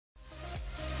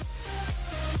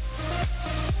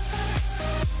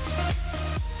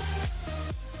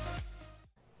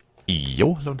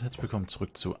Jo, hallo und herzlich willkommen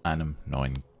zurück zu einem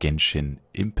neuen Genshin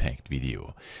Impact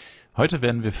Video. Heute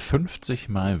werden wir 50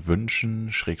 Mal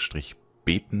wünschen, Schrägstrich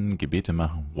beten, Gebete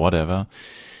machen, whatever.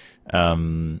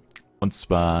 Und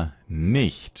zwar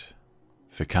nicht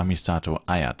für Kamisato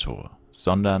Ayato,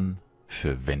 sondern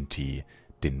für Venti,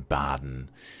 den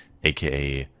Barden,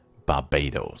 aka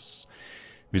Barbatos.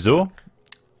 Wieso?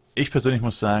 Ich persönlich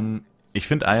muss sagen, ich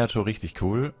finde Ayato richtig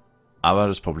cool, aber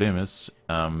das Problem ist,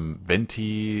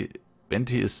 Venti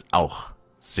ist auch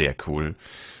sehr cool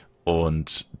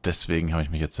und deswegen habe ich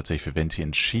mich jetzt tatsächlich für Venti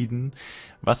entschieden,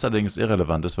 was allerdings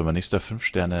irrelevant ist, weil mein nächster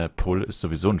 5-Sterne-Pull ist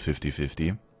sowieso ein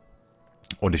 50-50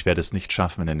 und ich werde es nicht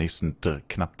schaffen, in den nächsten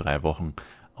knapp 3 Wochen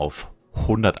auf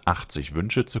 180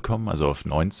 Wünsche zu kommen, also auf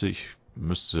 90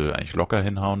 müsste eigentlich locker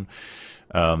hinhauen,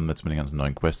 jetzt mit den ganzen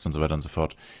neuen Quests und so weiter und so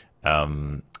fort.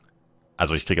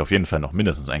 Also ich kriege auf jeden Fall noch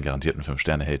mindestens einen garantierten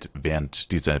 5-Sterne-Hate,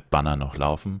 während diese Banner noch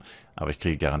laufen, aber ich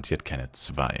kriege garantiert keine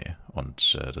 2.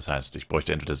 Und das heißt, ich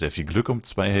bräuchte entweder sehr viel Glück, um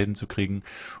 2 Helden zu kriegen,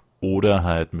 oder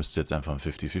halt müsste jetzt einfach ein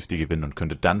 50-50 gewinnen und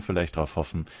könnte dann vielleicht darauf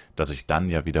hoffen, dass ich dann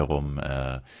ja wiederum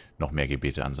noch mehr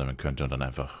Gebete ansammeln könnte und dann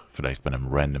einfach vielleicht bei einem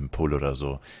Random Pull oder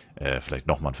so vielleicht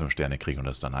nochmal 5 Sterne kriege und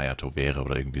das dann Ayato wäre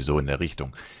oder irgendwie so in der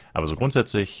Richtung. Aber so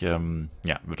grundsätzlich, ja,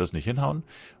 wird das nicht hinhauen.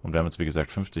 Und wir haben jetzt wie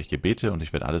gesagt 50 Gebete und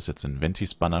ich werde alles jetzt in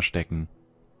Ventis Banner stecken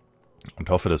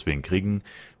und hoffe, dass wir ihn kriegen,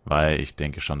 weil ich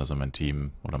denke schon, dass er mein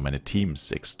Team oder meine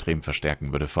Teams extrem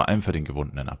verstärken würde, vor allem für den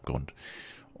gewundenen Abgrund.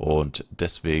 Und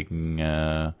deswegen,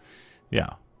 ja,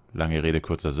 lange Rede,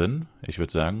 kurzer Sinn. Ich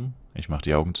würde sagen, ich mache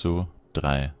die Augen zu.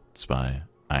 3, 2,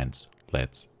 1,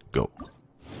 let's go.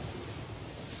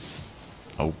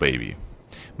 Oh, Baby.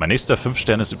 Mein nächster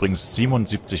 5-Stern ist übrigens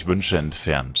 77 Wünsche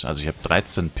entfernt. Also ich habe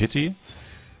 13 Pity.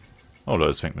 Oh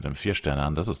Leute, es fängt mit einem 4-Sterne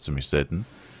an. Das ist ziemlich selten.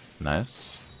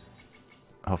 Nice.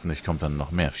 Hoffentlich kommt dann noch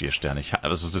mehr 4 Sterne.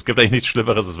 Es gibt eigentlich nichts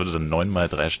Schlimmeres, als wenn du dann 9 mal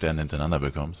 3 Sterne hintereinander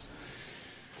bekommst.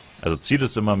 Also Ziel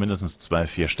ist immer mindestens 2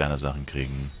 4-Sterne-Sachen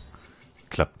kriegen.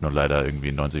 Klappt nur leider irgendwie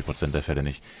in 90% der Fälle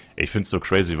nicht. Ich finde es so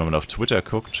crazy, wenn man auf Twitter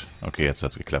guckt. Okay, jetzt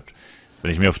hat's geklappt.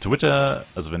 Wenn ich mir auf Twitter,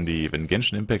 also wenn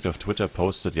Genshin Impact auf Twitter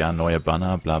postet, ja, neue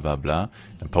Banner, bla bla bla,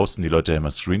 dann posten die Leute ja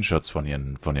immer Screenshots von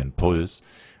ihren Pulls.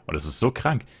 Und das ist so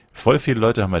krank. Voll viele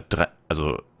Leute haben halt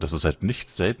also das ist halt nicht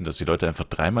selten, dass die Leute einfach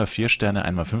 3 mal 4 Sterne,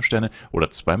 1 mal 5 Sterne oder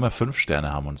 2 mal 5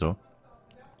 Sterne haben und so.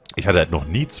 Ich hatte halt noch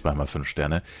nie 2 mal 5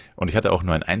 Sterne und ich hatte auch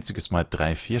nur ein einziges Mal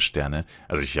 3, 4 Sterne.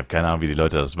 Also ich habe keine Ahnung, wie die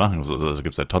Leute das machen. Also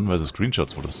gibt es halt tonnenweise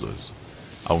Screenshots, wo das so ist.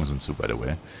 Augen sind zu, by the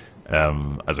way.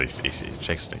 Also ich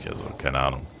check's nicht, also keine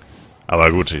Ahnung.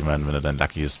 Aber gut, ich meine, wenn du dein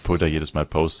luckiest Pulter jedes Mal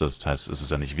postest, heißt es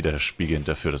ist ja nicht widerspiegelnd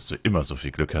dafür, dass du immer so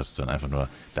viel Glück hast, sondern einfach nur,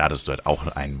 da hattest du halt auch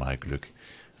einmal Glück.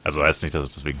 Also heißt nicht, dass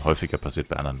es deswegen häufiger passiert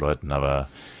bei anderen Leuten, aber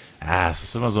es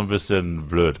ist immer so ein bisschen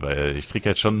blöd, weil ich kriege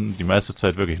halt schon die meiste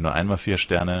Zeit wirklich nur 1 mal 4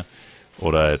 Sterne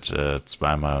oder halt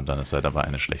 2 mal und dann ist halt aber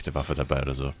eine schlechte Waffe dabei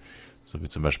oder so. So wie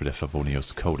zum Beispiel der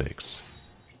Favonius Codex.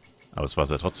 Aber es war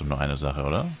ja trotzdem nur eine Sache,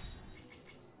 oder?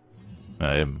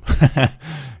 Ja, eben.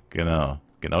 Genau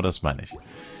das meine ich.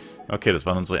 Okay, das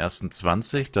waren unsere ersten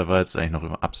 20. Da war jetzt eigentlich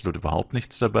noch absolut überhaupt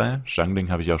nichts dabei.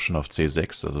 Shangling habe ich auch schon auf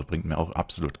C6, also bringt mir auch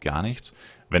absolut gar nichts.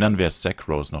 Wenn, dann wäre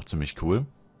Sackrose noch ziemlich cool.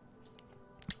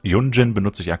 Yunjin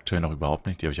benutze ich aktuell noch überhaupt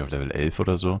nicht, die habe ich auf Level 11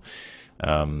 oder so.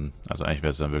 Also eigentlich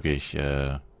wäre es dann wirklich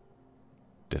der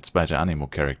zweite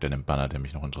Animo-Charakter in dem Banner, der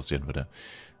mich noch interessieren würde.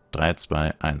 3,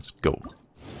 2, 1, go.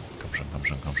 Komm schon,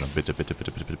 bitte.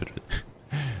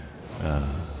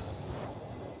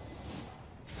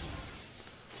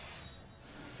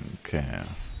 Okay.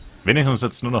 Wenigstens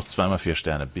jetzt nur noch 2 mal 4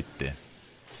 Sterne, bitte.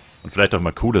 Und vielleicht auch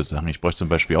mal coole Sachen. Ich bräuchte zum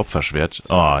Beispiel Opferschwert.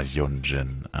 Oh,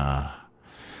 Yunjin.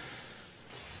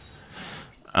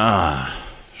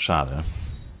 Schade.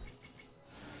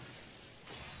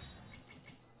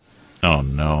 Oh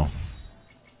no.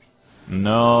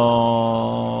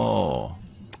 No.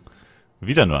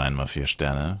 Wieder nur 1 mal 4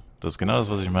 Sterne. Das ist genau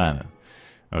das, was ich meine.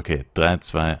 Okay, 3,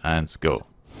 2, 1, go.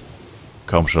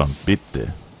 Komm schon,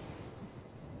 bitte.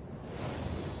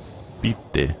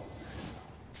 Bitte.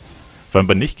 Vor allem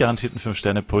bei nicht garantierten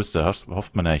 5-Sterne-Puls, da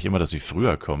hofft man eigentlich immer, dass sie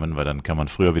früher kommen, weil dann kann man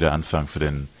früher wieder anfangen, für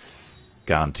den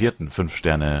garantierten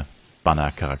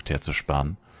 5-Sterne-Banner-Charakter zu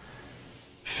sparen.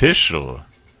 Fischl.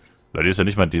 Weil die ist ja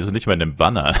nicht mal in dem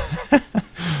Banner.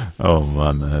 Oh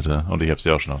Mann, Alter. Und ich habe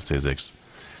sie auch schon auf C6.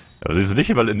 Aber die ist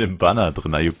nicht mal in dem Banner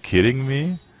drin. Are you kidding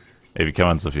me? Ey, wie kann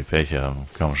man so viel Pech haben?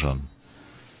 Komm schon.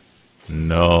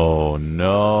 No.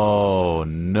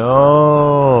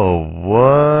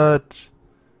 What?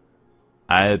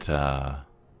 Alter.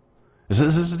 Es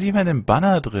ist nicht mal in dem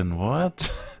Banner drin.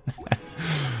 What?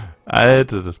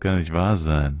 Alter, das kann nicht wahr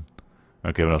sein.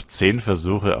 Okay, aber noch 10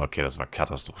 Versuche. Okay, das war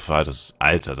katastrophal.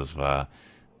 Alter, das war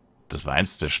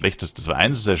eines der schlechtesten, das war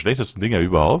eines der schlechtesten Dinger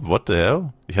überhaupt. What the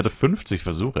hell? Ich hatte 50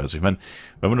 Versuche. Also ich meine,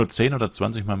 wenn man nur 10 oder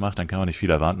 20 Mal macht, dann kann man nicht viel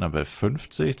erwarten. Aber bei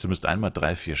 50, zumindest einmal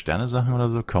 3, 4 Sterne Sachen oder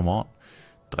so, come on.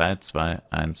 3, 2,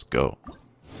 1, go.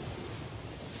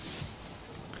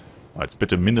 Oh, jetzt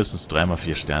bitte mindestens 3 mal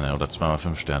 4 Sterne oder 2 mal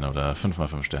 5 Sterne oder 5 mal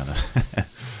 5 Sterne.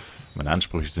 Meine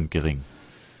Ansprüche sind gering.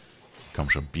 Komm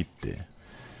schon, bitte.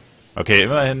 Okay,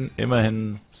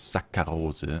 immerhin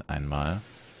Saccharose einmal.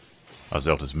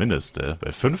 Also auch das Mindeste.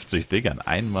 Bei 50 Dingern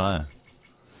einmal.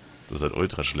 Das ist halt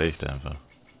ultra schlecht einfach.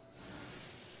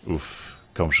 Uff,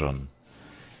 komm schon.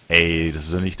 Ey, das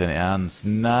ist doch nicht dein Ernst.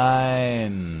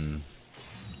 Nein!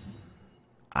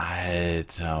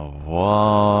 Alter,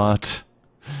 what?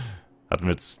 Hatten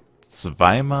wir jetzt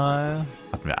zweimal...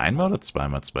 Hatten wir einmal oder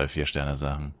zweimal 2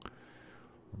 4-Sterne-Sachen?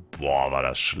 Boah, war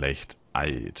das schlecht.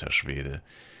 Alter Schwede.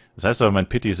 Das heißt aber, mein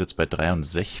Pity ist jetzt bei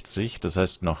 63, das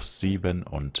heißt noch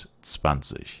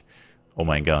 27, um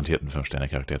einen garantierten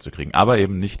 5-Sterne-Charakter zu kriegen. Aber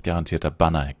eben nicht garantierter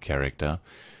Banner-Charakter,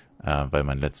 weil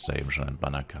mein letzter eben schon ein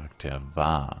Banner-Charakter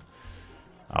war.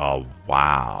 Oh,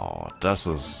 wow. Das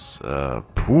ist,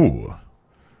 puh.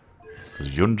 Also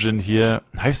Yunjin hier,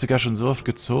 habe ich sogar schon so oft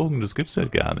gezogen, das gibt's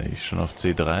halt gar nicht. Schon auf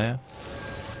C3.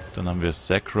 Dann haben wir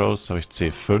Sacros, habe ich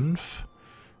C5.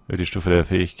 Die Stufe der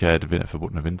Fähigkeit,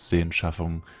 verbotene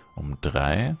Windseenschaffung um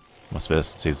 3. Was wäre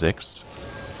das? C6.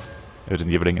 Den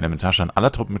jeweiligen Elementarschaden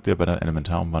aller Truppenmitglieder bei der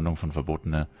Elementarumwandlung von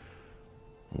verbotene...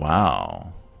 Wow.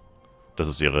 Das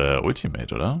ist ihre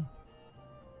Ultimate, oder?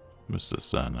 Müsste es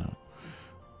sein, ne?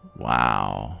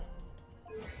 Wow.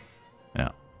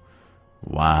 Ja.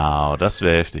 Wow, das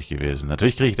wäre heftig gewesen.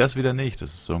 Natürlich kriege ich das wieder nicht,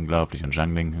 das ist so unglaublich. Und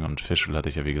Jungling und Fischl hatte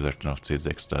ich ja wie gesagt schon auf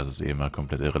C6, da ist es eh immer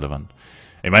komplett irrelevant.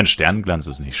 Ich meine, Sternglanz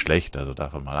ist nicht schlecht, also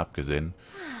davon mal abgesehen.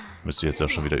 Müsste jetzt auch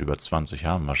schon wieder über 20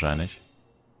 haben wahrscheinlich.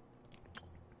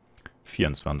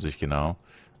 24, genau.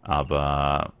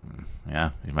 Aber,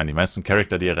 ja, ich meine, die meisten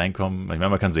Charakter, die hier reinkommen, ich meine,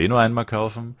 man kann sie eh nur einmal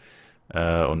kaufen.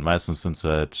 Und meistens sind es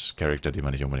halt Charakter, die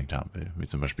man nicht unbedingt haben will. Wie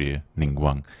zum Beispiel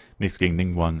Ningguang. Nichts gegen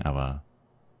Ningguang, aber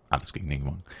alles gegen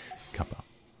Ningguang. Kappa.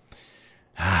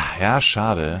 Ja,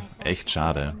 schade. Echt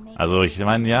schade. Also, ich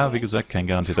meine, ja, wie gesagt, kein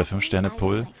garantierter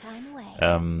 5-Sterne-Pull.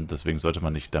 Deswegen sollte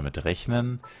man nicht damit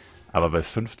rechnen. Aber bei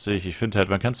 50, ich finde halt,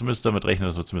 man kann zumindest damit rechnen,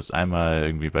 dass man zumindest einmal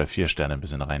irgendwie bei 4 Sternen ein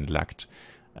bisschen reinlackt.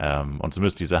 Und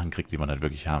zumindest die Sachen kriegt, die man halt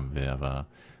wirklich haben will. Aber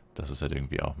das ist halt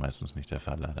irgendwie auch meistens nicht der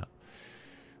Fall, leider.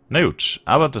 Na gut,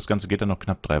 aber das Ganze geht dann noch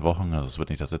knapp 3 Wochen, also es wird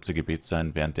nicht das letzte Gebet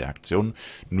sein während der Aktion.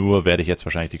 Nur werde ich jetzt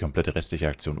wahrscheinlich die komplette restliche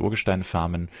Aktion Urgestein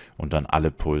farmen und dann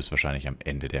alle Pulls wahrscheinlich am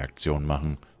Ende der Aktion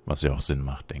machen, was ja auch Sinn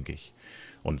macht, denke ich.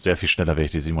 Und sehr viel schneller werde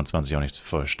ich die 27 auch nicht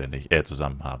vollständig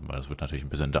zusammen haben, weil das wird natürlich ein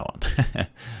bisschen dauern.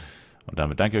 Und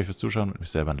damit danke ich euch fürs Zuschauen, würde mich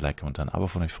selber ein Like und ein Abo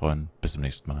von euch freuen. Bis zum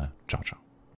nächsten Mal. Ciao, ciao.